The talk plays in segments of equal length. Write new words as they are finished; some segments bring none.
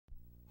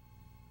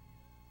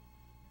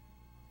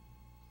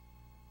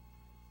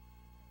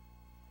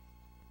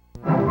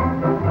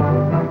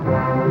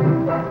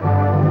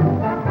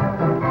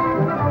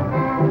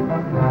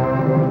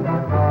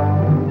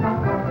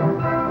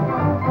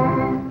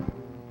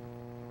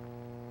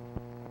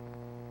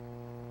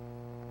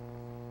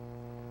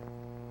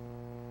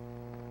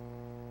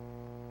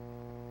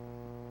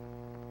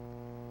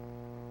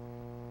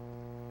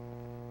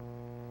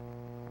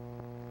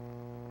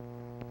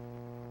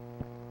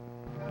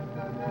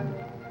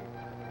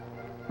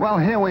Well,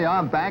 here we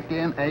are back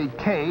in a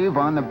cave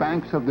on the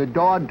banks of the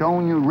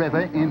Dordogne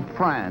River in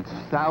France,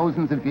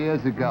 thousands of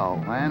years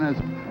ago. And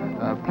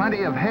there's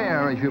plenty of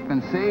hair, as you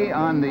can see,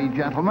 on the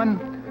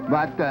gentleman,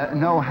 but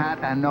no hat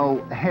and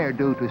no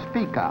hairdo to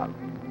speak of.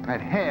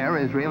 That hair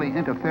is really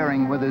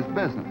interfering with his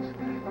business.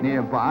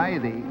 Nearby,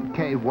 the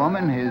cave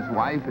woman, his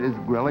wife, is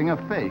grilling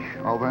a fish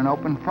over an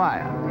open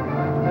fire.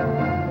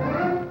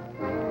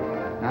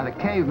 Now, the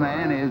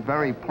caveman is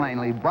very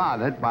plainly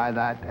bothered by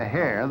that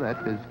hair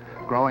that is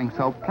growing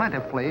so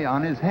plentifully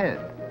on his head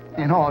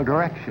in all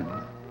directions.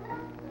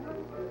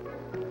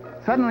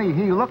 Suddenly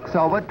he looks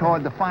over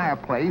toward the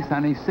fireplace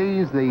and he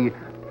sees the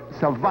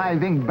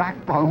surviving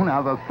backbone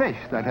of a fish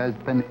that has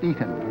been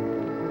eaten.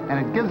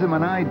 And it gives him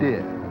an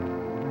idea.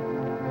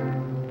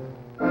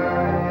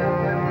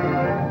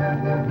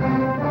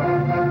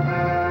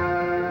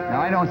 Now,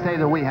 I don't say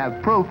that we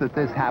have proof that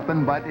this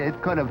happened, but it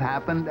could have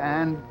happened,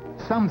 and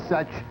some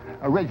such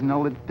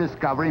original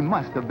discovery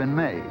must have been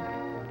made.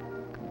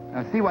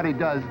 Now, see what he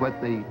does with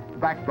the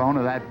backbone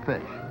of that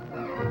fish.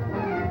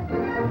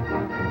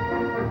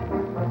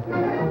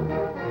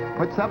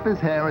 Puts up his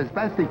hair as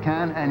best he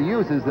can and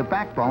uses the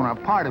backbone, or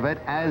part of it,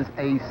 as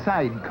a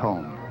side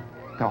comb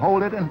to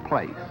hold it in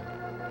place.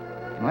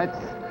 Let's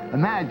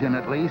imagine,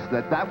 at least,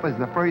 that that was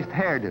the first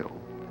hairdo.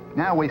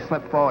 Now we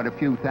slip forward a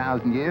few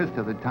thousand years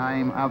to the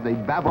time of the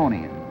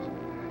Babylonians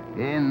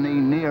in the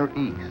Near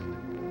East.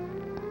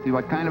 See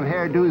what kind of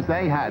hairdos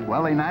they had.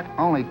 Well, they not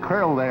only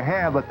curled their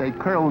hair, but they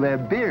curled their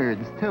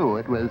beards, too.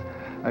 It was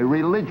a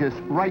religious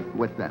rite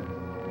with them.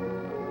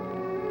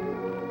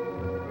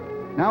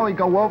 Now we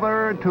go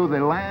over to the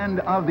land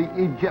of the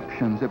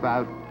Egyptians,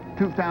 about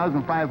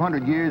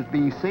 2,500 years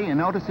B.C., and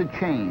notice a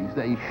change.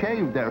 They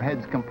shaved their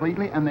heads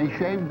completely, and they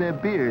shaved their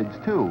beards,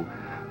 too.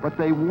 But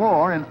they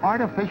wore an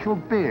artificial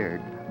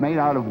beard made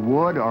out of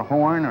wood or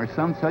horn or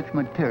some such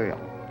material.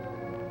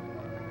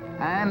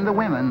 And the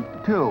women,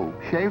 too,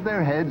 shaved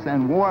their heads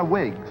and wore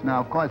wigs.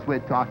 Now, of course, we're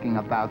talking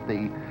about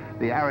the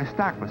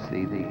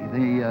aristocracy,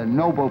 the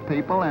noble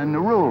people and the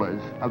rulers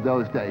of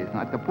those days,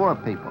 not the poor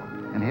people.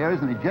 And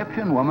here's an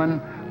Egyptian woman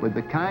with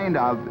the kind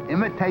of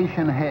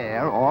imitation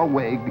hair or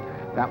wig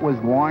that was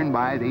worn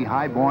by the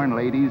high-born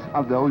ladies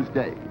of those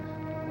days.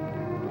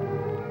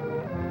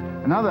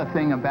 Another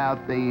thing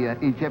about the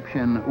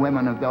Egyptian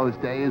women of those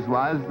days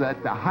was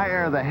that the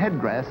higher the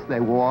headdress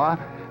they wore,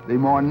 the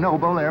more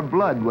noble their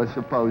blood was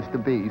supposed to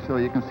be. So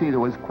you can see there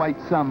was quite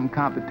some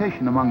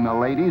competition among the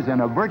ladies in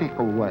a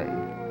vertical way.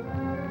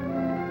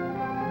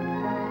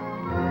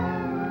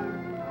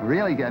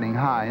 Really getting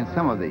high in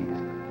some of these.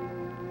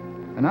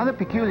 Another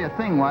peculiar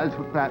thing was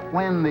that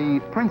when the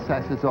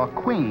princesses or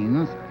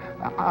queens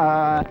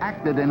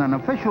acted in an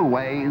official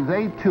way,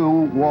 they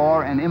too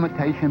wore an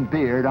imitation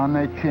beard on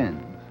their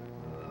chins.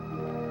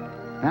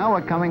 Now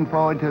we're coming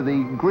forward to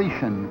the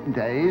Grecian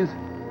days.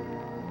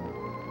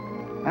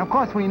 And of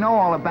course, we know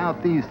all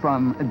about these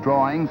from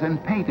drawings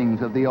and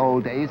paintings of the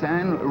old days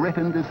and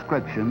written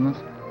descriptions.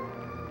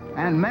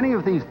 And many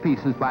of these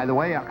pieces, by the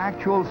way, are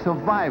actual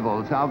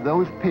survivals of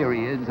those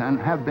periods and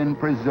have been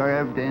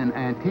preserved in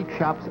antique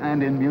shops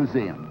and in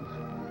museums.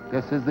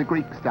 This is the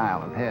Greek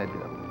style of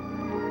hairdo.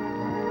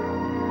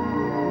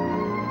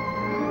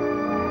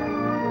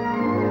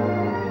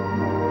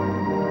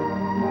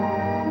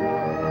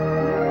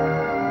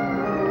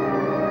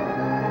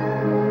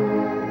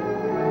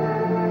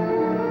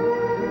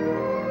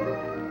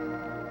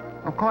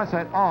 Of course,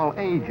 at all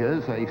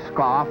ages, a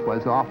scarf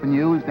was often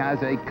used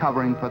as a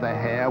covering for the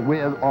hair,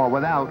 with or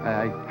without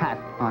a hat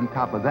on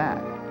top of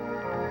that.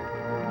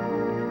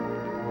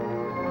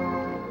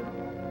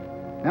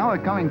 Now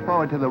we're coming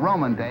forward to the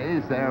Roman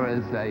days. There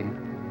is a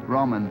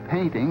Roman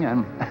painting,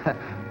 and a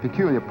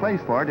peculiar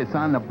place for it. It's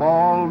on the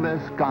bald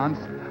sconce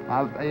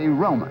of a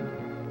Roman.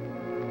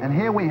 And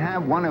here we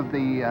have one of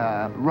the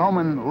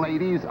Roman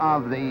ladies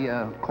of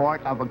the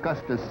court of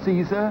Augustus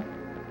Caesar.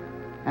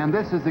 And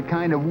this is the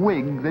kind of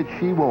wig that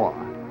she wore.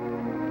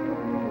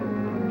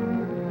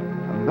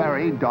 A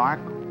very dark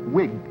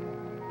wig.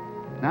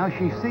 Now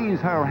she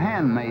sees her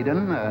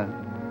handmaiden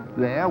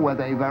there with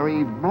a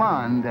very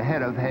blonde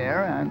head of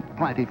hair and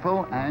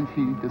plentiful, and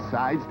she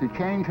decides to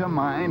change her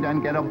mind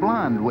and get a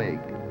blonde wig.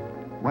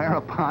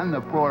 Whereupon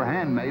the poor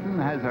handmaiden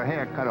has her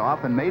hair cut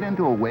off and made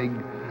into a wig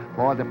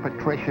for the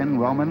patrician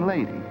Roman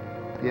lady.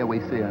 Here we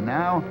see her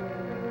now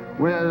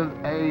with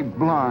a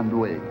blonde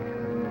wig.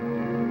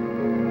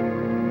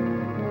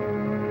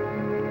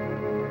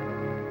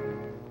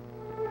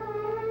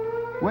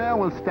 Well,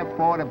 we'll step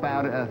forward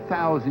about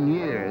 1,000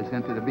 years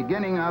into the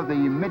beginning of the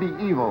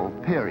medieval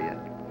period.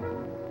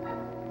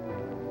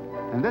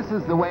 And this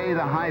is the way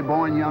the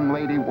high-born young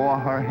lady wore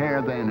her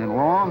hair then, in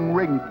long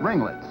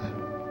ringlets,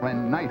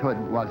 when knighthood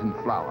was in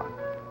flower.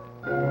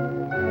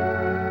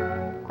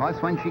 Of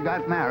course, when she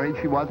got married,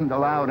 she wasn't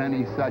allowed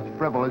any such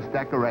frivolous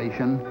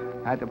decoration.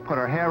 Had to put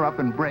her hair up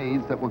in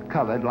braids that were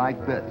covered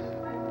like this.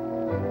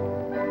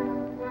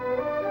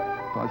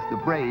 Of course, the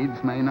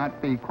braids may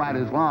not be quite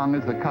as long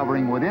as the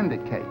covering would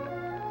indicate.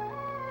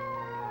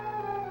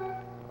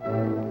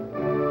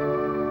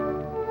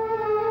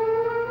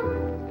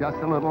 Just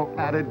a little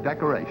added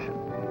decoration.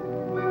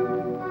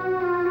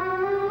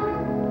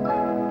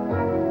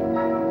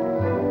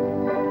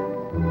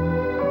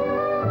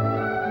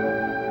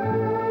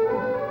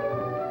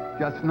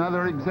 Just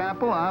another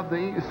example of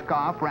the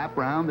scarf wrapped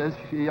around. This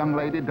young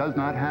lady does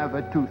not have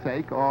a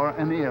toothache or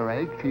an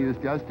earache. She is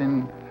just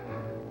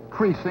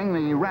increasing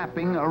the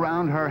wrapping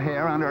around her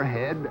hair on her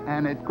head,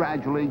 and it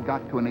gradually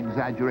got to an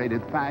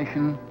exaggerated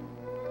fashion.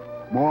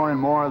 More and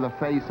more of the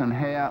face and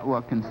hair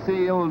were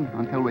concealed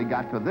until we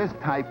got to this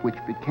type, which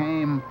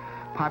became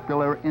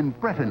popular in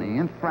Brittany,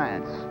 in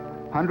France,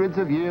 hundreds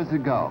of years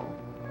ago.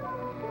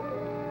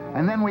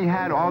 And then we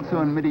had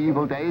also in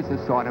medieval days a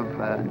sort of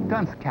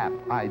dunce cap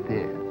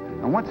idea.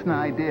 And once an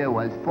idea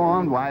was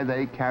formed, why,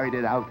 they carried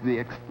it out to the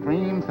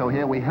extreme. So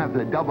here we have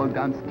the double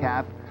dunce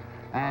cap,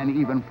 and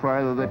even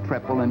further the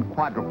triple and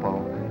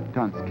quadruple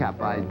dunce cap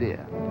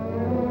idea.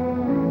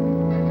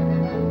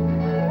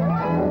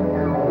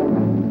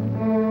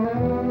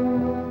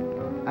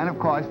 And of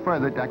course,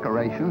 further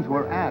decorations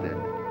were added.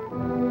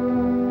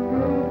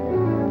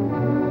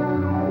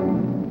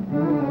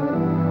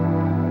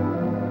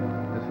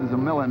 This is a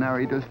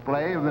millinery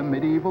display of the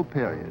medieval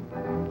period.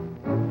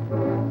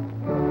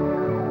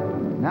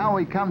 Now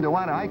we come to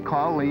what I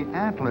call the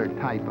antler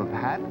type of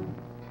hat.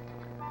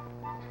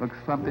 Looks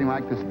something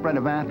like the spread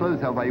of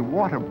antlers of a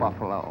water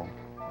buffalo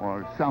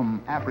or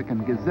some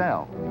African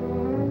gazelle.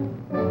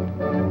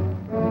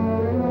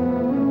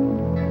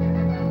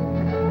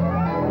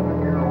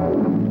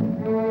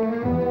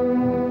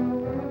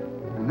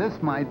 And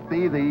this might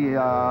be the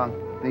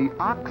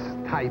ox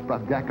type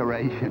of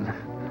decoration.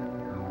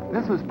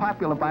 This was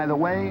popular, by the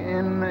way,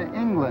 in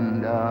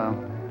England,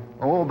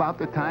 about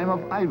the time of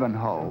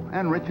Ivanhoe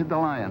and Richard the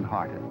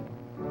Lionhearted.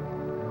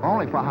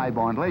 Only for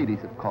high-born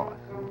ladies, of course.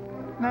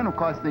 And then, of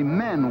course, the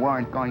men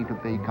weren't going to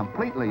be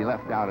completely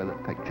left out of the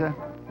picture.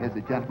 Here's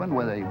a gentleman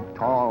with a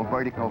tall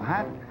vertical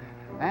hat.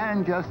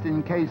 And just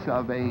in case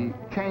of a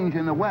change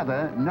in the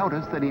weather,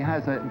 notice that he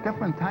has a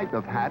different type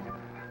of hat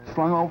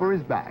slung over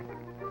his back.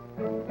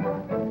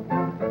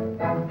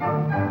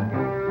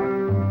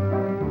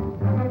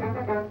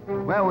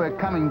 Well, we're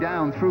coming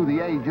down through the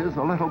ages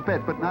a little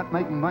bit, but not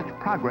making much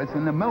progress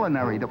in the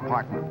millinery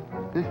department.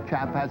 This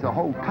chap has a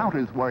whole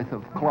counter's worth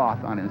of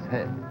cloth on his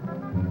head.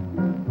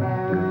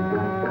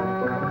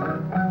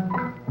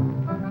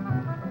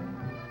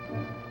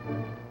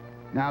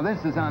 Now,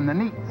 this is on the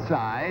neat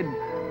side,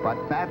 but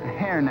that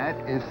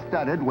hairnet is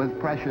studded with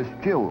precious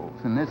jewels.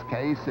 In this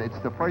case, it's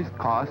the first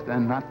cost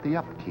and not the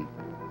upkeep.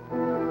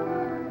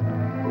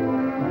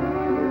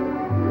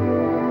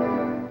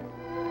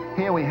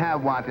 Here we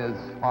have what is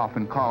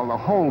often called a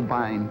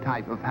Holbein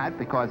type of hat,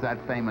 because that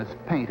famous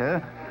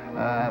painter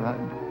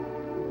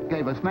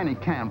gave us many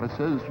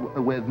canvases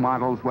with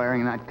models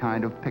wearing that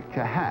kind of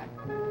picture hat.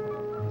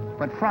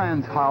 But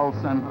Franz Hals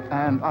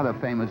and other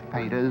famous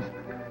painters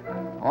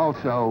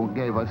also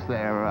gave us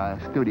their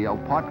studio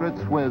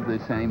portraits with the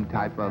same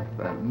type of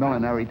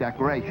millinery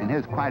decoration.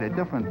 Here's quite a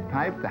different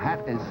type. The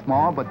hat is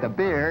small, but the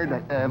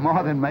beard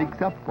more than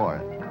makes up for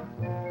it.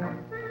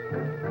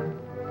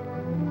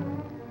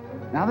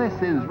 Now, this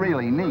is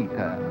really neat.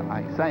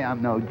 I say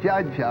I'm no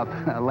judge of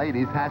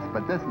ladies' hats,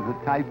 but this is the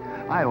type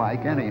I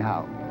like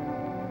anyhow.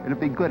 It'll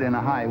be good in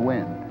a high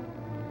wind.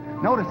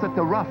 Notice that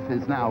the ruff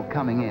is now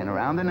coming in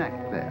around the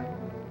neck there.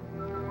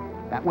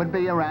 That would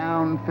be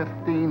around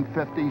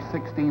 1550,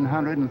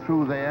 1600 and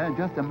through there.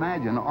 Just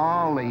imagine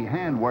all the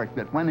handwork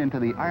that went into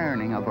the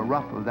ironing of a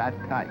ruff of that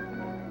type.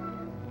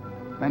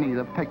 Many of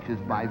the pictures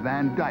by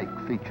Van Dyck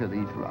feature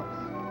these ruffs.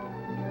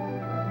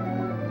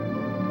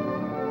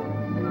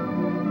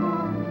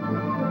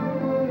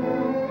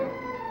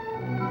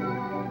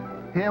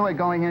 Here we're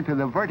going into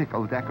the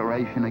vertical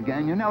decoration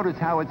again. You notice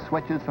how it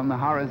switches from the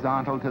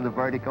horizontal to the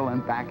vertical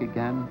and back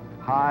again.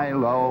 High,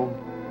 low.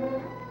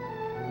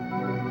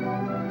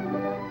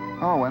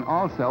 Oh, and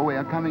also we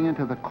are coming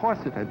into the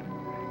corseted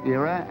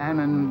era,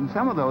 and in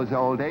some of those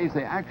old days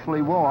they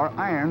actually wore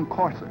iron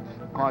corsets.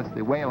 Of course,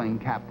 the whaling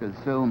captors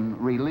soon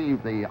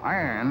relieved the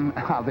iron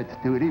of its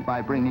duty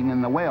by bringing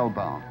in the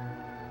whalebone.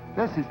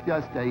 This is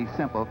just a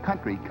simple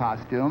country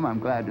costume, I'm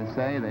glad to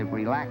say. They've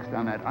relaxed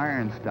on that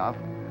iron stuff.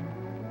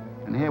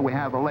 And here we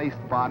have a laced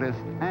bodice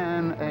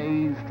and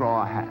a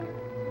straw hat.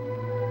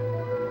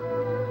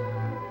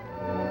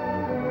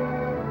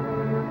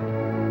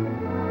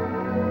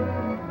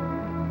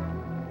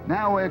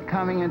 Now we're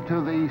coming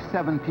into the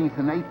 17th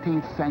and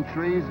 18th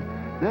centuries.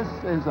 This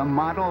is a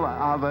model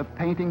of a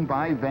painting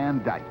by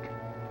Van Dyck.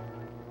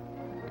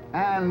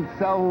 And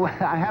so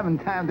I haven't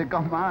time to go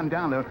on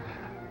down to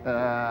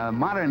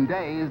modern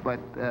days, but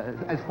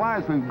as far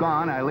as we've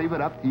gone, I leave it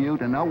up to you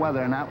to know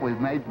whether or not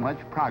we've made much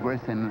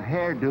progress in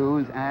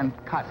hairdos and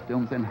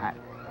costumes and hats.